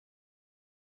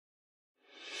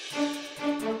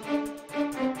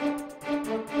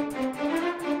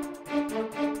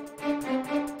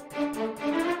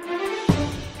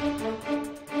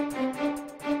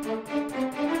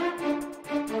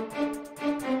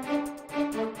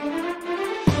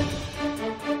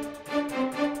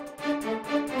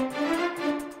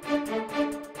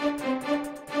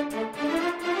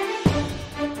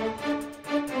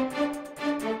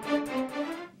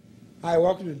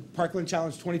Welcome to Parkland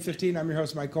Challenge 2015. I'm your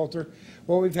host, Mike Coulter.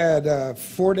 Well, we've had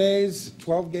 4 days,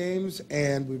 12 games,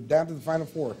 and we're down to the final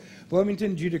four.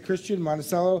 Bloomington, Judah Christian,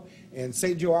 Monticello, and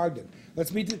St. Joe Ogden.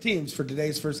 Let's meet the teams for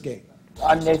today's first game.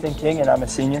 I'm Nathan King, and I'm a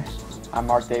senior. I'm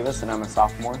Mark Davis, and I'm a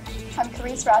sophomore. I'm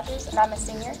Carice Rogers, and I'm a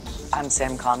senior. I'm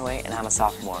Sam Conway, and I'm a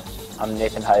sophomore. I'm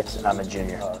Nathan Heights, and I'm a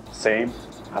junior. Same.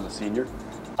 I'm a senior.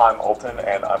 I'm Alton,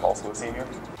 and I'm also a senior.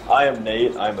 I am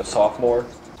Nate. I'm a sophomore.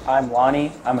 I'm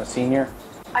Lonnie. I'm a senior.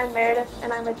 I'm Meredith,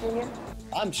 and I'm a junior.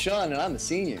 I'm Sean, and I'm a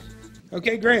senior.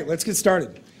 Okay, great. Let's get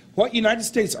started. What United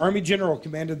States Army general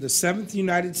commanded the 7th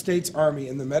United States Army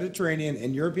in the Mediterranean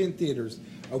and European theaters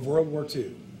of World War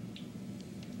II?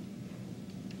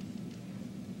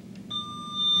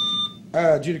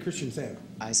 Judah Christian, Sam.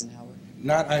 Eisenhower.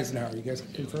 Not Eisenhower. You guys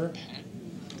can confer?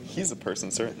 He's a person,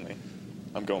 certainly.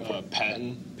 I'm going for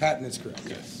Patton. Patton is correct,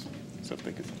 yes. So if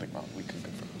they get something wrong, we can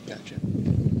confirm. Gotcha.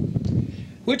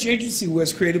 Which agency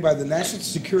was created by the National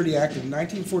Security Act of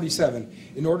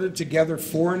 1947 in order to gather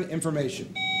foreign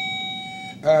information?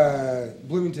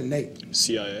 Bloomington, Nate.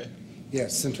 CIA.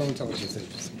 Yes, Central Intelligence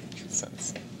Agency. Makes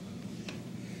sense.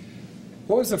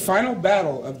 What was the final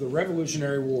battle of the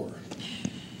Revolutionary War?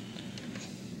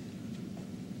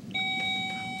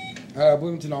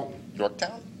 Bloomington, Alton.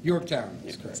 Yorktown? Yorktown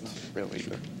is Yeah, correct. it's not really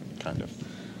either. Kind of.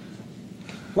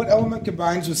 What element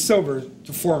combines with silver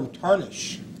to form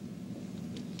tarnish?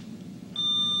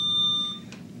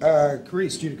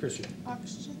 Carice, Judah Christian.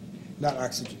 Oxygen. Not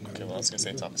oxygen. No. Okay, well, I was going to say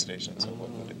it's oxidation, so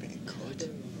what would it be? I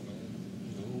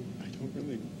don't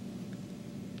really.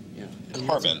 Yeah.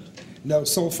 Carbon. No,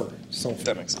 sulfur. Sulfur.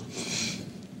 That makes sense.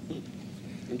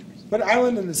 What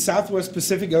island in the Southwest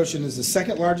Pacific Ocean is the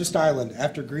second largest island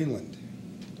after Greenland?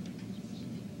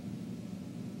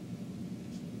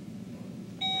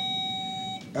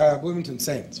 Bloomington,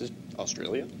 same. Is it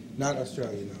Australia? Not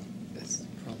Australia, no. That's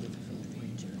probably the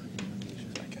Philippines.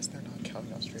 I guess they're not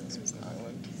counting Australia as an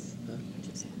island.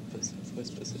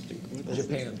 West Pacific.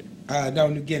 Japan. No,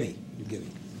 New Guinea. New Guinea.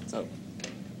 Oh.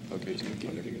 Okay, so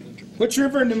Which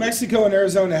river in New Mexico and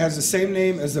Arizona has the same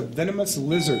name as a venomous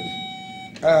lizard?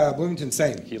 Bloomington,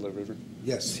 same. Gila River.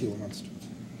 Yes, Gila monster.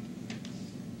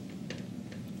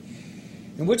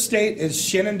 In which state is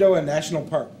Shenandoah National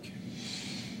Park?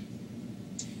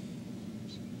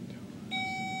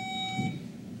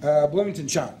 Bloomington,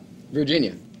 Sean.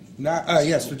 Virginia. Not,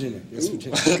 yes, Virginia. Yes,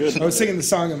 Virginia. I was singing the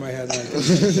song in my head.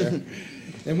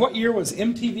 And what year was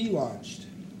MTV launched?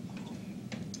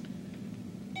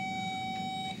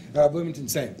 Bloomington,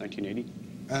 same. 1980.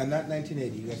 Not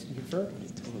 1980. You guys can confirm? It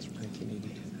was 1980.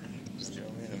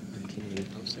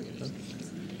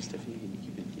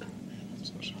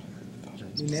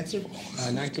 1980. Need an answer?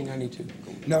 1992.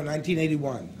 No, 1981.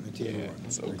 1981. Yeah,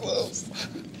 so close.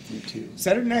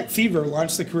 Saturday Night Fever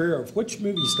launched the career of which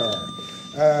movie star?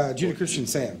 Judah Christian,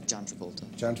 Sam. John Travolta.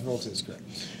 John Travolta is correct.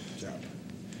 Good job.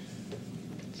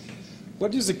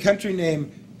 What does the country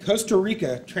name Costa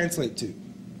Rica translate to?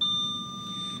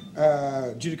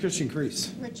 Judah Christian,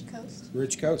 Carice. Rich Coast.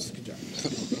 Rich Coast. Good job.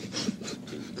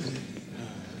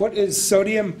 What is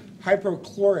sodium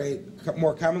hypochlorite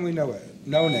more commonly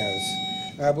known as?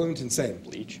 Bloomington, same.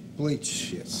 Bleach.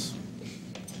 Bleach, yes.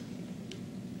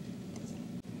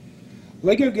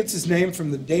 Lego gets its name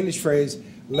from the Danish phrase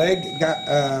 "leg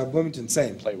Bloomington,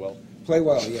 same." Play well. Play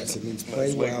well, yes, it means play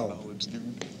That's like well. knowledge,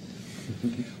 dude.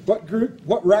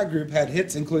 What rock group had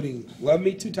hits including "Love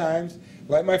Me 2 Times,"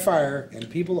 "Light My Fire," and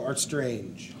 "People Are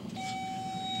Strange"?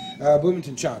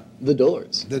 Bloomington, Sean. The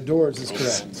Doors. The Doors is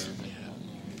correct.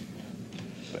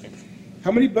 Thanks.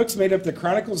 How many books made up the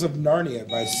Chronicles of Narnia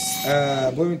by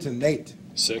Bloomington, Nate?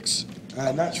 6.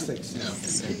 Not 6. No.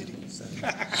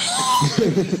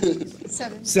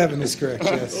 7. 7 is correct,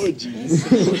 yes. Oh, jeez.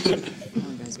 Come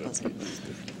on, guys, buzz it.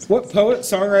 What poet,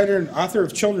 songwriter, and author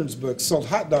of children's books sold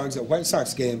hot dogs at White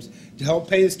Sox games to help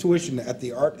pay his tuition at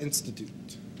the Art Institute?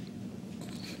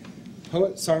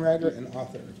 Poet, songwriter, and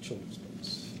author of children's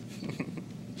books.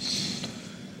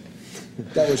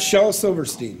 That was Shel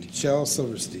Silverstein. Shel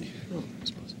Silverstein.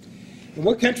 In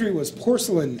what country was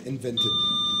porcelain invented?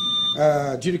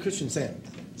 Judah Christian, Sam.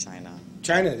 China.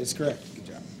 China is correct. Good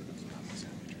job.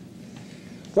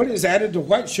 What is added to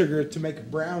white sugar to make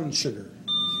brown sugar?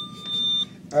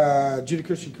 Judah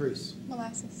Christian, Carice.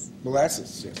 Molasses.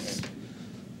 Molasses, yes.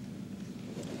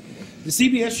 The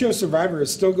CBS show Survivor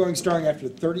is still going strong after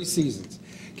 30 seasons.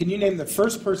 Can you name the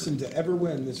first person to ever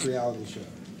win this reality show?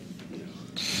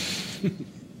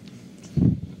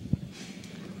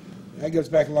 That goes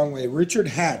back a long way. Richard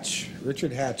Hatch.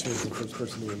 Richard Hatch was the first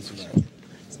person to win Survivor.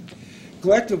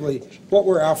 Collectively, what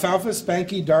were Alfalfa,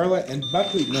 Spanky, Darla, and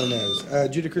Buckwheat known as?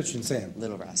 Judah Christian Sam.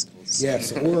 Little Rascals.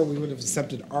 Yes, or we would have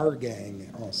accepted our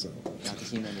gang also. Not the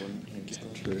He-Man one.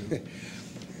 True.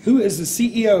 Who is the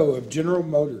CEO of General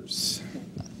Motors?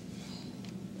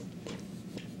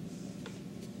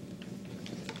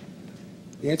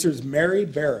 The answer is Mary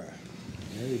Barra.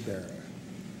 Mary Barra.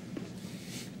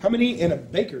 How many in a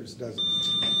baker's dozen?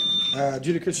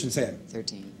 Judah Christian Sam.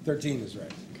 13. 13 is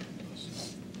right.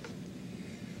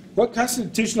 What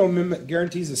constitutional amendment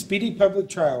guarantees a speedy public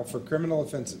trial for criminal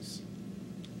offenses?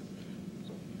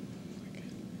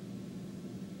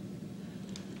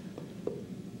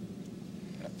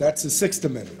 That's the Sixth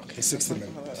Amendment. The Sixth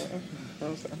Amendment.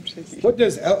 I'm shaky. What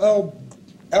does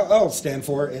LL stand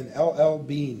for in LL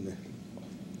Bean?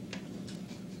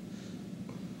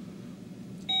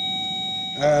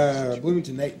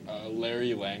 Bloomington, Nate.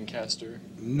 Larry Lancaster.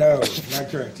 No, not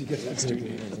correct. You get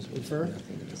that. Refer?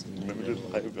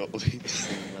 Limited liability.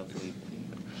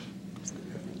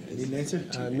 Need an answer?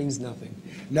 It means nothing.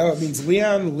 No, it means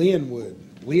Leon Wood.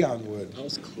 Leon Wood. That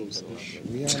was close.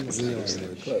 Leon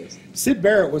Wood. Close. Sid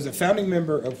Barrett was a founding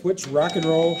member of which rock and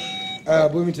roll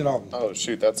Bloomington Alton? Oh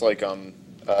shoot, that's like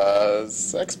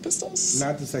Sex Pistols.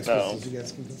 Not the Sex No. Pistols. You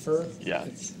guys can confer? Yeah.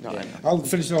 No, I know. I'll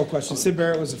finish the whole question. Sid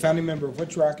Barrett was a founding member of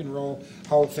which rock and roll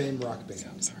Hall of Fame rock band?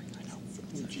 I'm sorry. I know.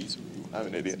 Oh, Jesus. I'm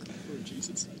an idiot. Oh,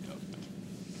 Jesus.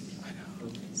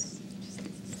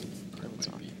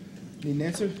 Need an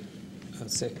answer?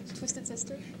 Say. Twisted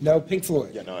Sister. No, Pink Floyd.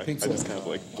 Yeah, no, I Pink just Floyd. kind of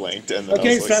like blanked and then Okay,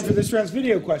 I it's was time like, for this round's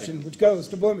video question, which goes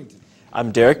to Bloomington.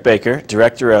 I'm Derek Baker,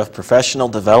 Director of Professional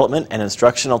Development and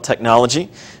Instructional Technology,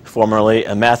 formerly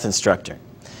a math instructor.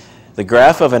 The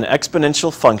graph of an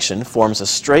exponential function forms a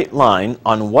straight line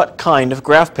on what kind of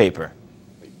graph paper?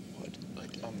 Wait, what?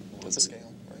 Like, what's the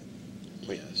scale, right?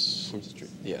 Wait, Yes.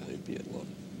 Yeah, it'd be a log,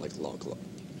 like log,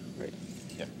 right?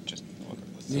 yeah, just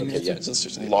Need an Okay, yeah, answer? let's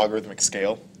just logarithmic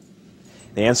scale.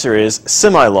 The answer is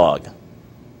semi-log.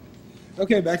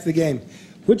 Okay, back to the game.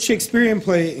 Which Shakespearean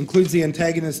play includes the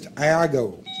antagonist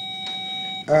Iago?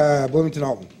 Bloomington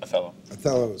Alton. Othello.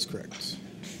 Othello is correct.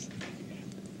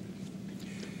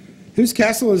 Whose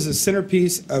castle is the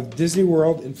centerpiece of Disney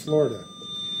World in Florida?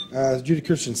 Judy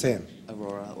Christian Sam.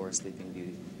 Aurora or Sleeping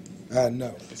Beauty.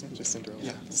 No. Isn't it just Cinderella?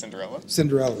 Yeah. Cinderella?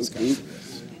 Cinderella's castle.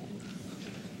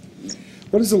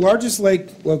 What is the largest lake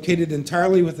located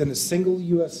entirely within a single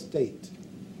U.S. state?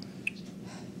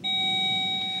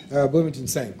 Bloomington,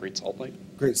 same. Great Salt Lake.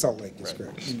 Great Salt Lake is Right.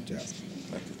 correct. Good job. That's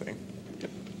the thing.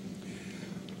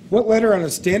 What letter on a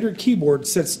standard keyboard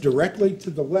sits directly to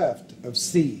the left of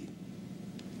C?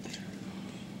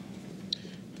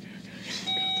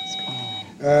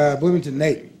 Bloomington,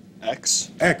 Nate.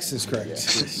 X. X is correct.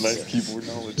 Nice keyboard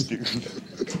knowledge, dude.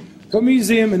 What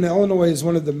museum in Illinois is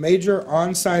one of the major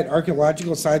on-site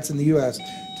archaeological sites in the U.S.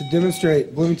 to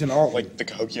demonstrate Bloomington Alton? Like the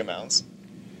Cahokia Mounds.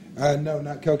 No,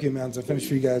 not Cahokia Mounds. I finished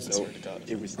for you guys. Swear to God.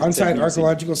 It was On-site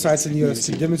archaeological sites in the U.S.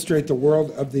 to demonstrate the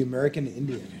world of the American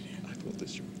Indian. I built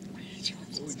this.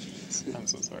 I'm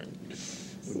so sorry.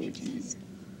 Oh, jeez.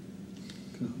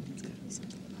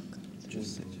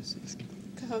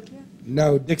 Cahokia.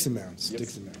 No, Dixon Mounds. Yep.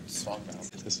 Dixon Mounds. Song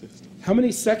Mounds. How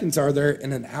many seconds are there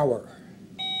in an hour?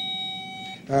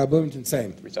 Bloomington,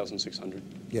 same. 3,600.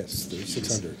 Yes, there's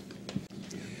 600.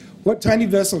 What tiny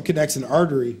vessel connects an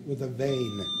artery with a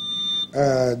vein?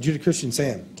 Judah Christian,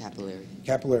 Sam. Capillary.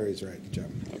 Capillary is right. Good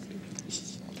job.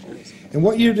 In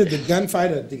what year did the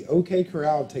gunfight at the OK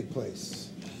Corral take place?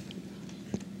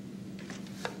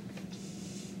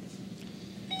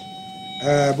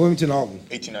 Bloomington Alton.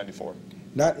 1894.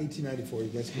 Not 1894. You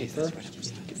guys can confirm?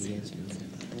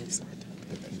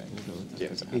 Yeah,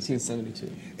 it was 1872.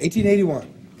 1881.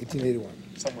 1881.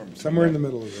 somewhere. Somewhere in the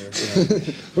middle of there.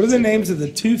 Yeah. What are the names of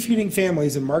the two feuding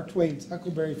families in Mark Twain's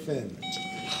Huckleberry Finn?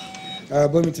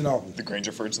 Bloomington Alton. The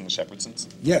Grangerfords and the Shepherdsons.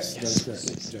 Yes, that's correct.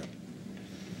 Good job.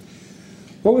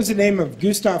 What was the name of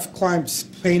Gustav Klimt's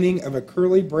painting of a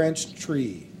curly branched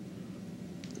tree?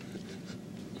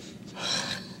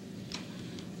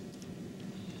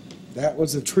 That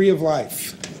was a tree of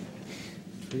life.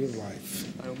 Tree of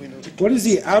life. I only know the What is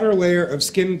the outer layer of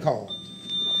skin called?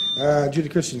 Judy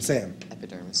Christian, Sam.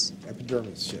 Epidermis.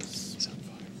 Epidermis, yes.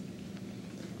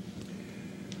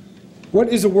 What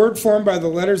is a word formed by the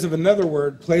letters of another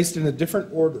word placed in a different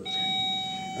order?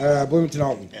 Bloomington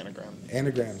Alton. anagram.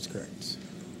 Anagram is correct.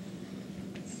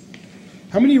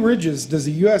 How many ridges does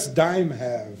a U.S. dime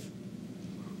have?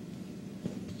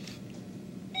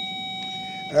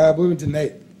 Bloomington,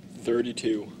 Nate.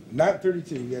 32. Not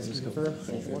 32. You guys can confirm?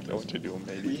 I know what to do,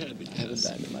 We maybe. had a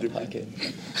dime in my pocket.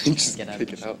 Just Get out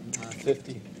pick of it out.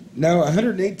 50. No,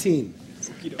 118.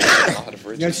 A lot of You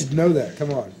riches. guys should know that.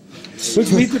 Come on.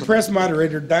 Which Meet the Press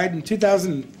moderator died in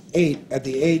 2008 at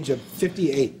the age of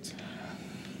 58?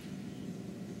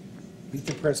 Meet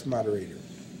the Press moderator.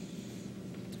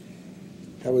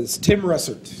 That was Tim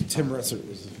Russert. Tim Russert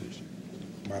was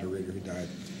the moderator who died.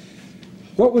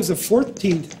 What was the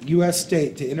 14th U.S.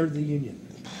 state to enter the Union?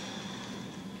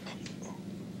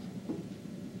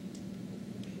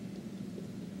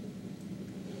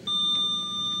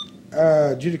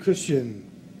 Judah Christian,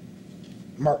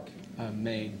 Mark.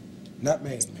 Maine. Not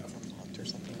Maine. No. Vermont or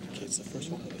something. Okay, it's the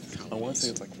first one. I want to say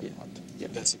it's like Vermont. Yeah,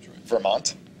 that seems right.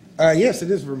 Vermont? Yes,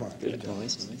 it is Vermont.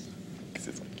 Nice, nice. Because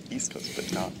it's like East Coast,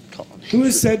 but not colony. Who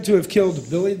is said to have killed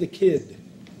Billy the Kid?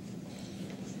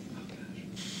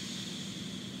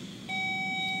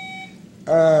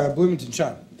 Bloomington,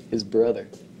 Sean. His brother.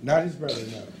 Not his brother,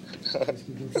 no.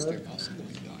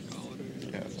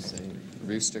 Yeah. Say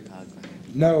Rooster Parkland.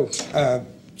 No,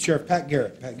 Sheriff Pat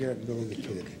Garrett. Pat Garrett and Billy the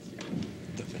Kid.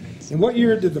 In what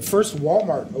year did the first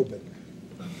Walmart open?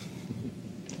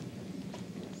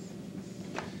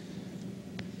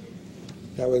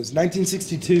 That was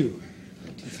 1962.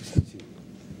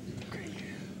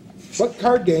 1962. What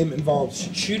card game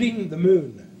involves shooting the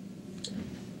moon?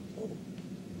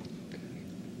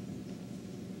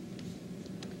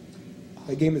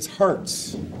 That game is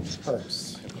Hearts.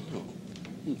 Hearts.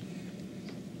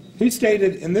 Who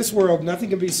stated, "In this world, nothing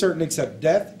can be certain except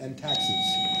death and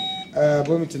taxes"?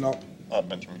 Bloomington.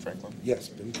 Benjamin Franklin. Yes,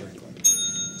 Ben Franklin.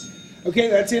 Okay,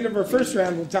 that's the end of our first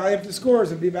round. We'll tally up the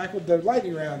scores and be back with the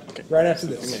lightning round right after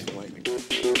this. Lightning.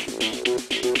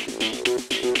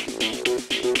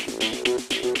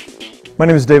 My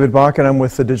name is David Bach, and I'm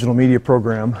with the Digital Media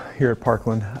Program here at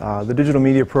Parkland. The Digital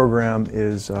Media Program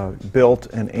is built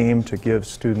and aimed to give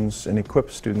students and equip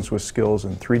students with skills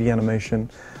in 3D animation,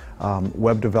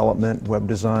 web development, web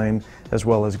design, as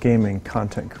well as gaming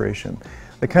content creation.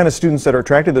 The kind of students that are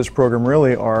attracted to this program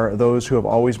really are those who have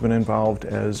always been involved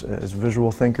as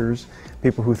visual thinkers,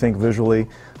 people who think visually,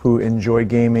 who enjoy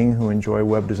gaming, who enjoy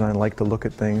web design, like to look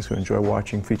at things, who enjoy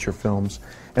watching feature films,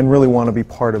 and really want to be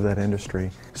part of that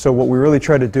industry. So what we really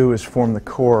try to do is form the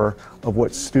core of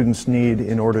what students need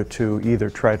in order to either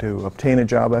try to obtain a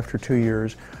job after 2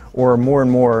 years, or more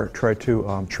and more try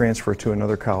to transfer to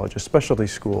another college, a specialty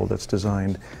school that's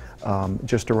designed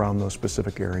just around those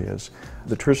specific areas.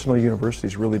 The traditional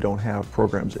universities really don't have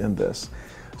programs in this.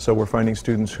 So we're finding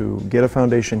students who get a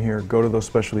foundation here, go to those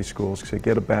specialty schools, say,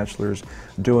 get a bachelor's,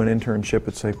 do an internship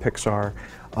at, say, Pixar,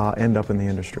 end up in the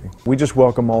industry. We just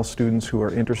welcome all students who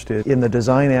are interested in the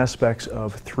design aspects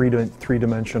of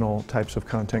three-dimensional types of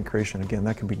content creation. Again,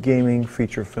 that can be gaming,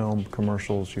 feature film,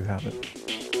 commercials, you have it.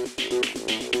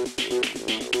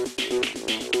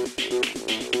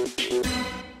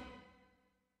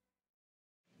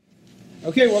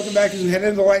 Okay, welcome back as we head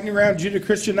into the lightning round. Judah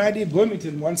Christian ID,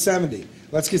 Bloomington, 170.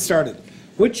 Let's get started.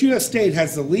 Which U.S. state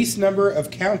has the least number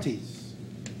of counties?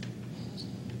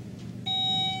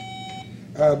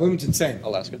 Bloomington, same.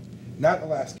 Alaska. Not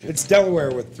Alaska. It's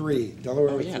Delaware with 3.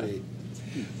 Delaware with 3.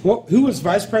 Who was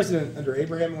vice president under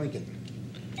Abraham Lincoln?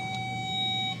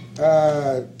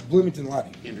 Bloomington,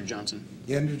 Lottie. Andrew Johnson.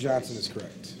 Andrew Johnson is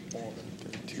correct.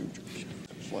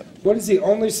 What? What is the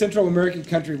only Central American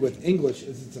country with English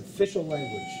as its official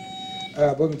language?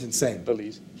 Bloomington, same.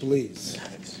 Belize. Belize.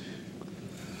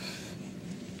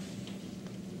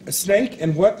 A snake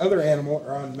and what other animal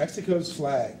are on Mexico's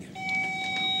flag?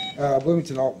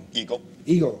 Bloomington, Alton. Eagle.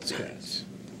 Eagle is correct.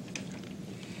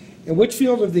 In which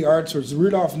field of the arts was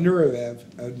Rudolf Nureyev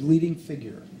a leading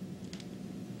figure?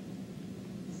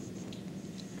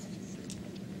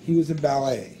 He was in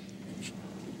ballet.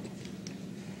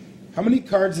 How many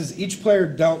cards has each player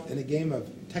dealt in a game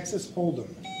of Texas Hold'em?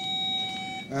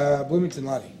 Bloomington,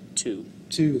 Lottie. 2.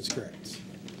 2 is correct.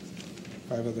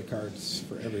 5 other cards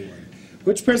for everyone.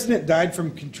 Which president died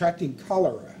from contracting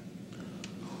cholera?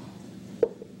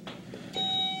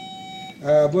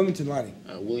 Bloomington, Lottie.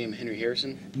 William Henry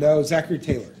Harrison. No, Zachary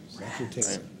Taylor. Zachary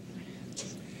Taylor.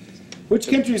 Which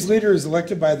country's leader is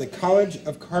elected by the College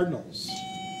of Cardinals?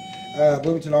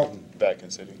 Bloomington, Alton. Vatican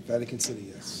City. Vatican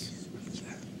City, yes.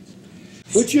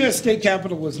 Which U.S. state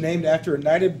capital was named after a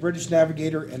knighted British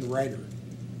navigator and writer?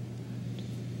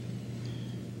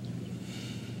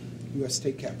 U.S.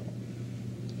 state capital.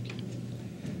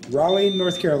 Raleigh,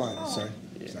 North Carolina. Sorry.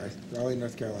 Raleigh,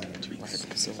 North Carolina.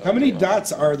 How many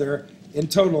dots are there in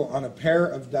total on a pair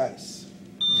of dice?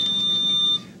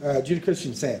 Judah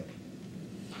Christian, Sam.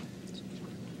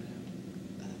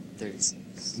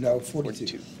 36. No,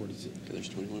 42. 42. There's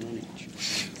 21 on each.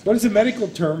 What is a medical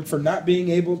term for not being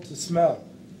able to smell?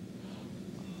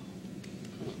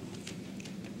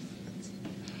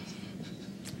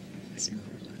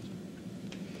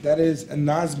 That is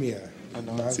anosmia.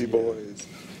 Nazi boys.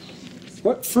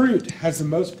 What fruit has the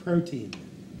most protein?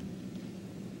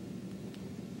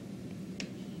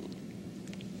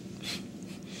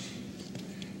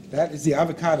 That is the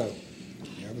avocado.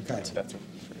 The avocado. That's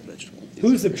Vegetable.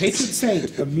 Who is the patron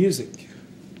saint of music?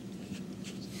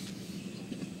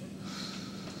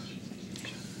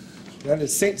 That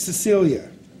is Saint Cecilia.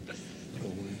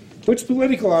 Which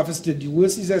political office did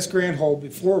Ulysses S. Grant hold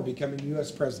before becoming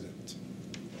U.S. president?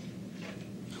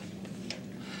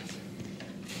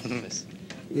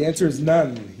 The answer is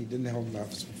none. He didn't hold an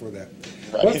office before that.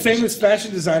 Right. What famous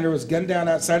fashion designer was gunned down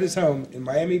outside his home in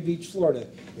Miami Beach, Florida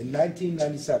in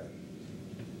 1997?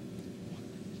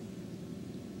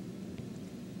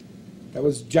 That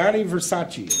was Johnny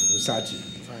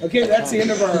Versace. Okay, that's the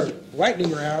end of our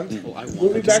lightning round.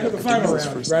 We'll be back with the final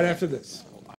round right after this.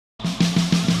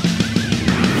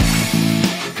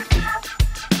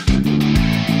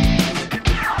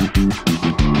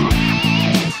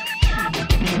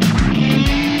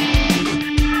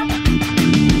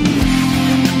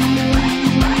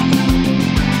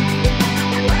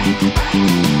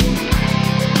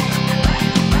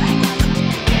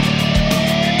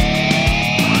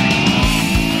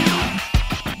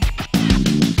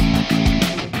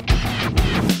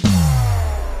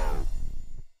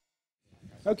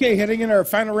 Okay, heading in our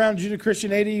final round,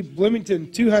 Judeo-Christian 80,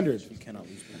 Bloomington 200.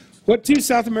 What two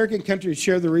South American countries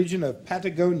share the region of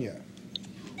Patagonia?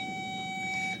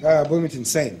 Bloomington,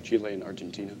 same. Chile and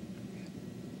Argentina.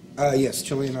 Yes,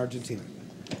 Chile and Argentina.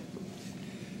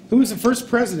 Who was the first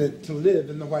president to live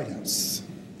in the White House?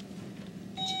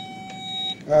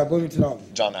 Bloomington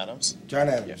Alton. John Adams. John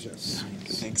Adams, yes.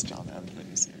 Thanks, John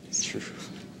Adams. It's true.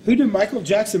 Who did Michael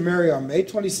Jackson marry on May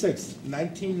 26,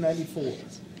 1994?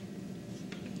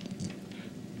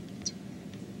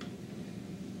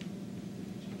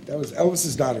 That was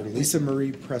Elvis's daughter, Lisa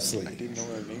Marie Presley. I didn't know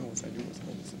what her name was. I knew it was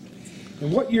Elvis.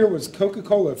 In what year was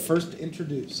Coca-Cola first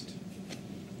introduced?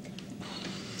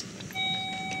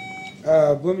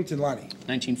 Bloomington, Lonnie.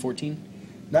 1914.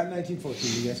 Not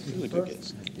 1914. You guys can Really confirm? good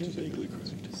guess. Vaguely correct.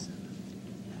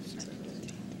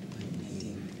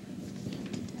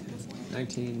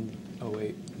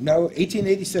 1908. No,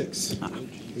 1886.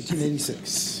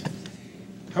 1886.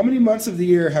 How many months of the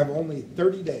year have only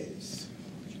 30 days?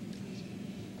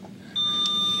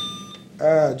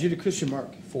 Judeo-Christian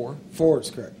Mark. 4. 4 is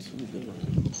correct.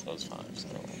 That was 5.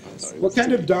 So What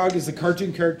kind of dog is the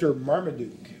cartoon character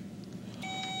Marmaduke?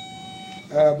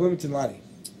 Bloomington, Lonnie.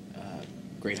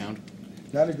 Greyhound.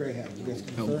 Not a greyhound. You guys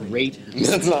Oh, confirm? great.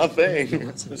 That's not a thing.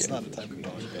 That's not a type of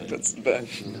dog. That's bad.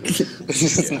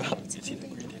 This is not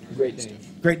Great Dane.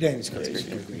 Great Dane is correct.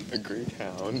 a great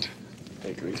hound.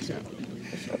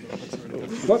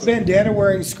 What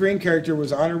bandana-wearing screen character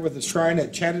was honored with a shrine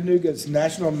at Chattanooga's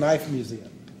National Knife Museum?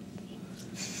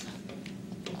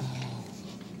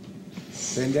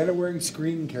 Bandana-wearing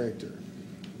screen character.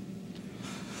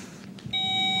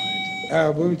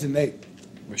 Bloomington, Nate.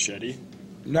 Machete.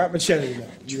 Not Machete, no.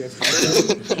 You guys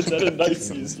confirm? Is that a nice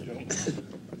museum?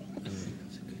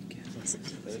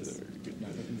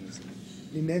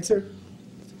 Need an answer?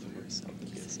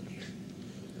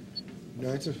 No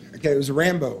answer? Okay, it was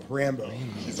Rambo.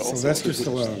 He's also Sylvester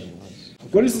Stallone.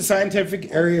 What is the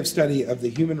scientific area of study of the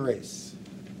human race?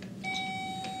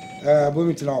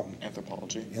 Bloomington Alton.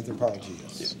 Anthropology. Anthropology,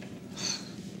 yes.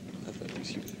 I thought it was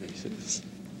human races.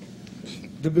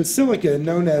 The basilica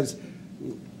known as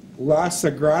La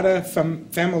Sagrada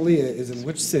Familia is in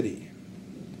which city?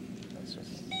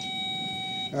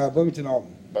 Bloomington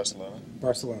Alton. Barcelona.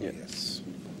 Barcelona, Yeah. yes.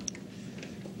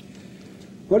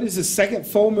 What is the second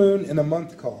full moon in a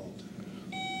month called?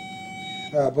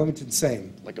 Bloomington,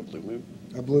 same. Like a blue moon.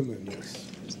 A blue moon, yes.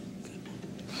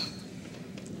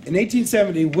 In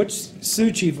 1870, which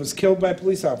Sioux chief was killed by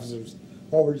police officers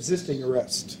while resisting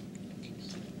arrest?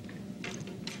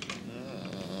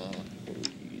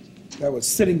 That was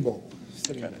Sitting Bull.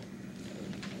 Sitting Bull.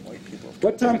 White people. have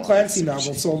What Tom killed Clancy lots.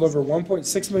 novel sold over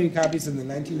 1.6 million copies in the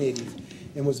 1980s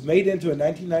and was made into a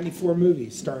 1994 movie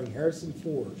starring Harrison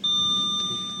Ford?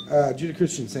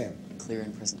 Judeo-Christian, Sam. Clear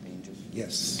and present danger.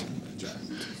 Yes. Good job.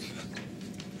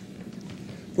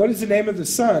 What is the name of the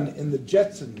son in the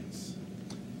Jetsons?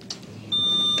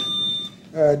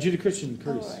 Judeo-Christian,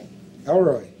 Curtis.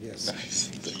 Elroy, yes. Nice.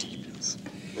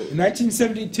 In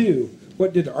 1972,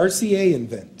 what did RCA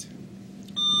invent?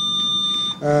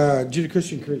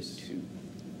 Judeo-Christian, Curtis.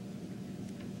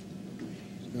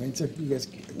 No answer? You guys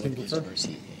can confirm?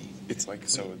 It's like,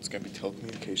 so it's going to be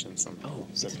telecommunications somehow. Oh,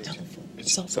 it's a telephone.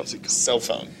 It's cell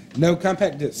phone. No,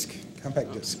 compact disc.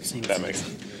 Compact disc. That makes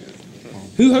sense.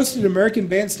 Who hosted American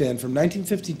Bandstand from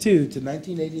 1952 to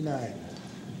 1989?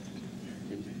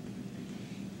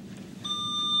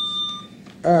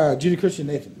 Judy Christian,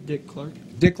 Nathan. Dick Clark.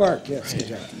 Dick Clark, yes, good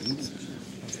job. I was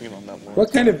thinking on that one.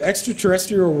 What kind of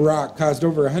extraterrestrial rock caused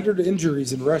over 100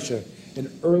 injuries in Russia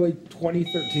in early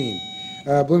 2013?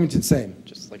 Bloomington, same.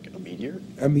 Just like a meteor?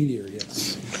 A meteor,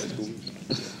 yes.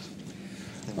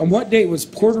 On what date was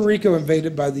Puerto Rico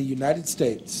invaded by the United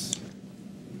States?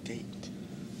 Date.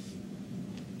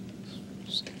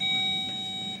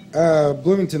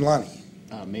 Bloomington, Lonnie.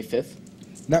 May 5th.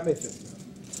 Not May 5th.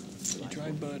 You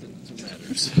tried, bud. It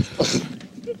matters.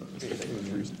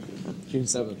 June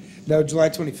 7th. No, July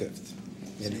 25th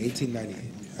in 1898.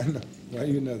 I don't know. Why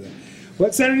do you know that?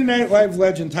 What Saturday Night Live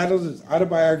legend titled his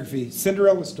autobiography,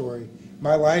 Cinderella Story,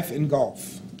 My Life in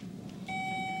Golf?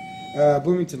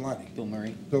 Bloomington, Lonnie. Bill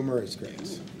Murray. Bill Murray's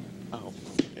correct. Oh,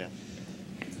 yeah.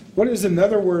 What is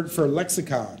another word for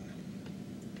lexicon?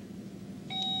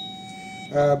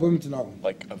 Bloomington, Alton.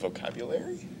 Like a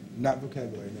vocabulary? Not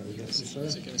vocabulary, no. Yes, sir.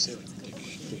 Is it going to say like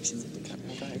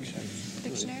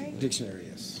Dictionary? Dictionary,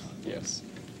 yes. yes?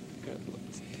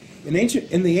 In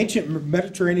the ancient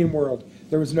Mediterranean world,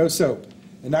 there was no soap.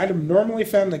 An item normally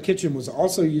found in the kitchen was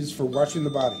also used for washing the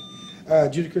body.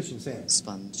 Judy Christian, Sam.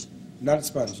 Sponge. Not a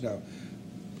sponge, no.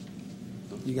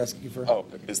 You guys can confirm? Oh,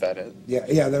 is that it?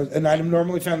 Yeah. An item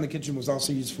normally found in the kitchen was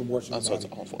also used for washing Oh, the so body.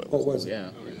 it's olive oil. What was it?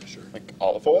 Yeah. Like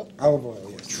olive oil? Olive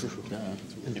oil, yes.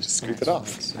 You just scoop it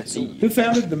off. I see. Who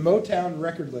founded the Motown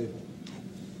record label?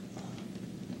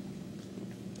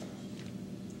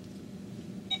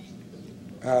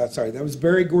 Sorry, that was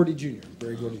Barry Gordy Jr.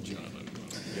 Barry Gordy Jr.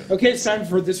 Okay, it's time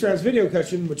for this round's video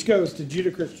question, which goes to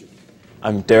Judah Christian.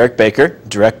 I'm Derek Baker,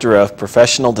 Director of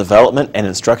Professional Development and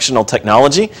Instructional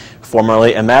Technology,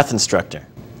 formerly a math instructor.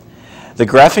 The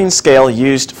graphing scale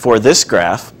used for this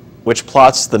graph, which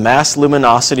plots the mass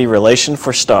luminosity relation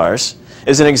for stars,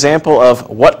 is an example of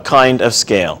what kind of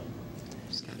scale?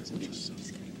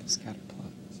 Scatter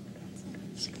plot.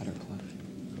 Scatter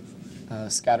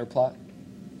plot. Scatter plot.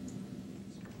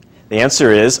 The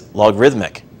answer is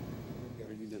logarithmic.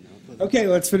 Okay,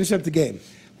 let's finish up the game.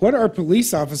 What are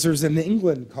police officers in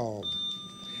England called?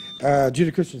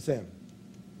 Judah Christian, Sam.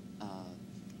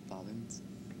 Bobbins.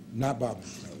 Not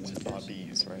Bobbins. It's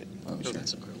Bobbies, right? Oh, sure.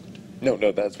 That's Ireland.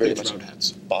 No, that's very It's much round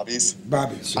hats. Bobbies.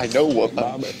 Bobbies. I know what.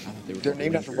 They were They're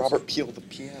named after Rangers. Robert Peel, the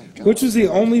PM. God. Which was the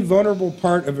only vulnerable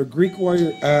part of a Greek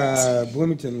warrior,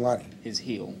 Bloomington, Lonnie? His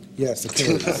heel. Yes,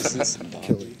 Achilles.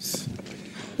 Achilles.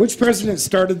 Which president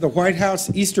started the White House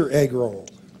Easter egg roll?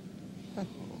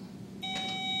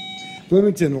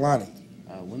 Bloomington, Lonnie.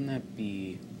 Wouldn't that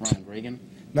be Ronald Reagan?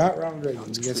 Not Ronald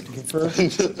Reagan. You guys can confirm? I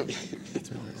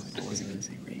wasn't going to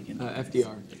say Reagan.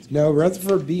 FDR. No,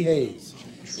 Rutherford B. Hayes,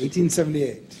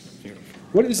 1878.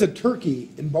 What is a turkey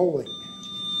in bowling?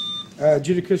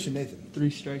 Judah Christian, Nathan. 3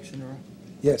 strikes in a row.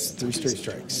 Yes, 3 straight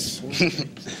strikes.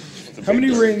 How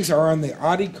many rings are on the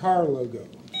Audi car logo?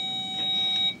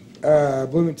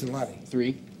 Bloomington, Lonnie.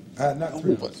 3. Not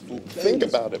 3. Think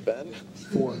about it, Ben.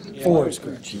 4. 4 is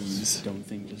correct. Jeez. Don't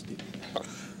think, just do.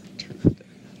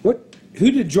 Who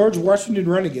did George Washington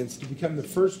run against to become the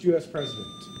first U.S. president?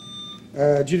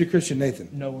 Judah Christian, Nathan.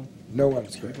 No one. No one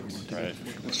is correct. Right.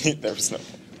 There was no.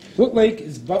 What lake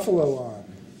is Buffalo on?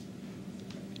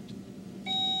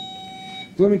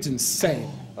 Bloomington, same.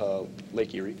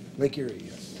 Lake Erie. Lake Erie,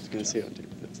 yes. I was going to say Ontario.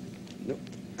 Nope.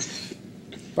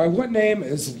 By what name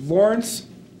is Lawrence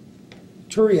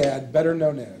Turiad better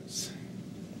known as?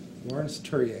 Lawrence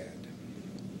Turiad.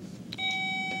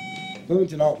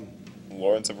 Bloomington, Alton.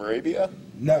 Lawrence of Arabia?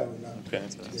 No. Okay,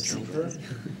 so that's Yes, true. confirm?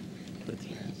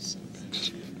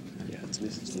 Yeah, it's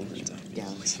Mrs.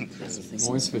 Lawrence.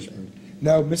 Lawrence Fishburne.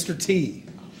 No, Mr. T.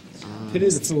 Pity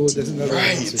the fool who doesn't know the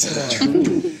answer. Come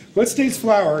on. What state's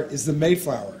flower is the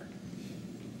Mayflower?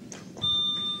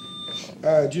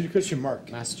 Judah Christian,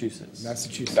 Mark. Massachusetts.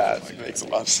 Massachusetts. That makes a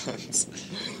lot of sense.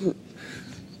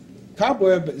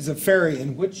 Cobweb is a fairy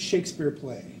in which Shakespeare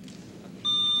play?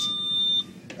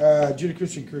 Judah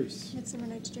Christian Cruz. Midsummer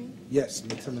Night's Dream. Yes,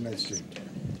 Midsummer Night's Dream.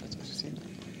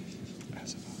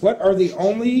 What are the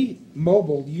only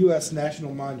mobile U.S.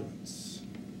 national monuments?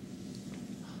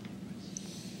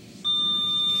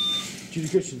 Judah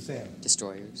Christian, Sam.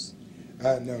 Destroyers.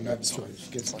 No, not destroyers.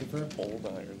 Gets Like confirmed? old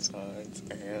Ironsides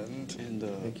and And,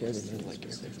 like, I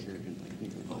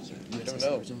don't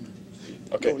know.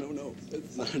 Okay, No.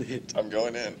 That's not it. I'm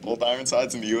going in. Old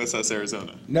Ironsides in the USS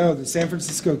Arizona. No, the San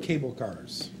Francisco cable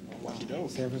cars.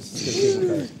 San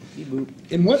Francisco cable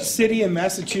cars. In what city in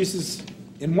Massachusetts?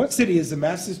 In what city is the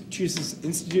Massachusetts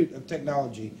Institute of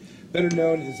Technology, better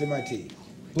known as MIT?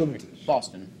 Bloomington.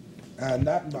 Boston.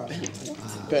 Not in Boston.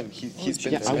 Ben, he's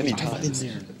been there many I've been times.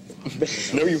 there.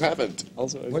 No, you haven't.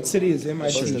 Also, What city is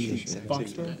MIT?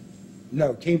 Foxborough.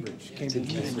 No, Cambridge.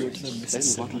 Cambridge.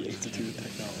 Mississippi Institute of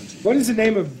Technology. What is the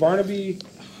name of Barnaby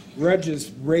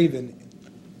Rudge's Raven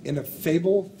in A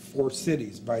Fable for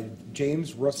Cities by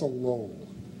James Russell Lowell?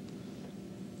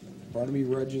 Barnaby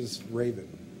Rudge's Raven.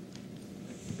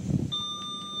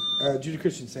 Judy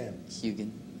Christian Sam.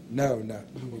 Hugin. No, not.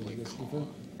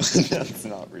 That's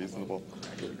not reasonable.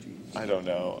 I don't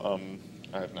know.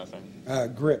 I have nothing.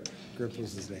 Grip. Grip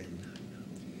was his name.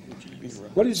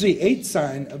 What is the eighth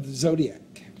sign of the zodiac?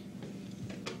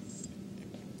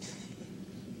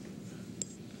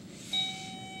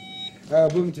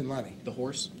 Bloomington, Lonnie. The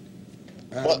horse.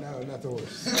 What? No, not the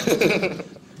horse.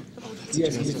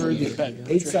 Yes, you've heard the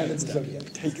eighth sign of the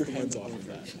zodiac. Take your hands off of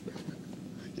that.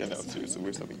 Yeah, no, seriously,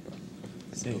 where's something going?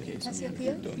 Okay, so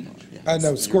Cassiopeia?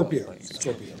 No, Scorpio.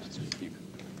 Scorpio.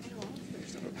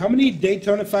 How many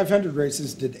Daytona 500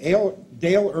 races did Dale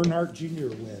Earnhardt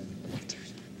Jr. win?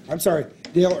 I'm sorry,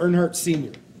 Dale Earnhardt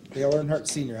Sr. Dale Earnhardt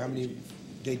Sr. How many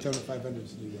Daytona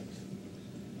 500s did he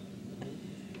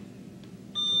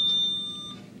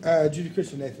win? Judy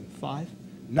Christian Nathan. 5?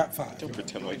 Not 5. Don't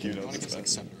pretend like you know I think this it's like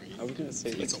best. 7 or 8. I was gonna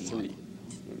say like 3.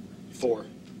 4.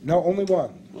 No, only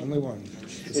one. Only one.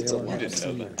 It's a Dale lot. Earnhardt I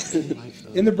didn't know Sr.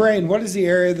 that. In the brain, what is the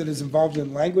area that is involved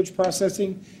in language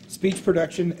processing, speech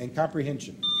production, and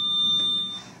comprehension?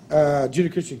 Judy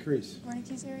Christian Crease.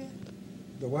 Wernicke's area?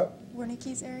 The what?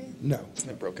 Wernicke's area? No.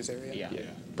 Isn't it Broca's area? Yeah.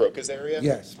 Broca's area?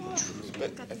 Yes.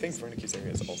 But I think Wernicke's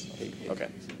area is also. Okay.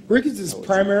 Rickets is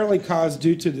primarily caused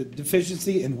due to the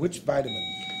deficiency in which vitamin?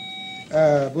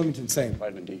 Bloomington, same.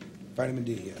 Vitamin D. Vitamin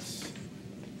D, yes.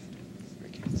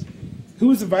 Who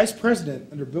was the vice president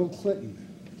under Bill Clinton?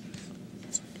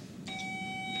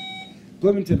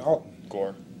 Bloomington, Alton.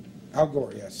 Gore. Al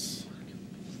Gore, yes.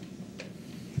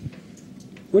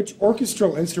 Which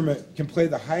orchestral instrument can play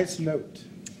the highest note?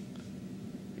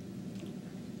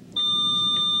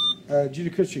 Judy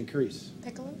Christian Crease.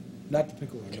 Piccolo? Not the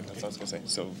piccolo, no. That's what I was gonna say.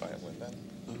 So violin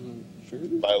then? Sure.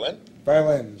 Violin?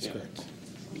 Violin is Yeah. correct.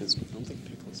 Because I don't think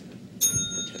pickles are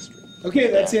orchestral.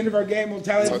 Okay, that's the end of our game. We'll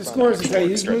tally up the scores and tell you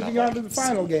who's moving on to the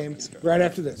final game right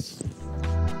after this.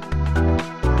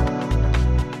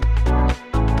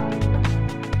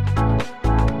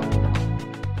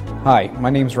 Hi, my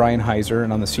name is Ryan Heiser,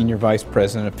 and I'm the Senior Vice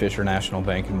President of Fisher National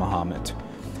Bank in Mahomet.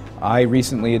 I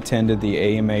recently attended the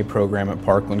AMA program at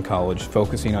Parkland College,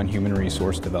 focusing on human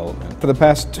resource development. For the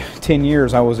past 10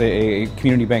 years, I was a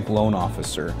community bank loan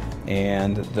officer,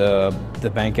 and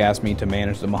the bank asked me to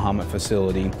manage the Mahomet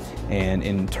facility, and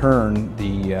in turn,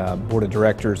 the board of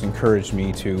directors encouraged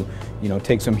me to,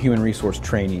 take some human resource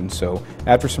training. So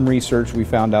after some research, we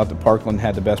found out that Parkland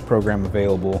had the best program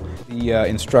available. The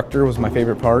instructor was my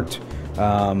favorite part.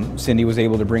 Cindy was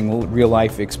able to bring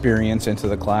real-life experience into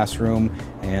the classroom,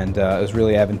 and it was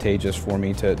really advantageous for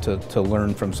me to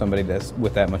learn from somebody that's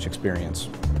with that much experience.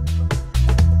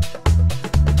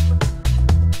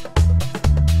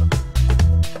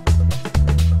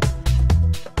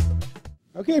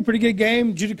 Okay, pretty good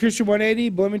game. Judy Christian 180,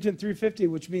 Bloomington 350,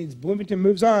 which means Bloomington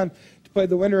moves on to play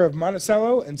the winner of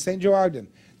Monticello and St. Joe Ogden.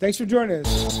 Thanks for joining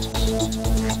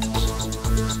us.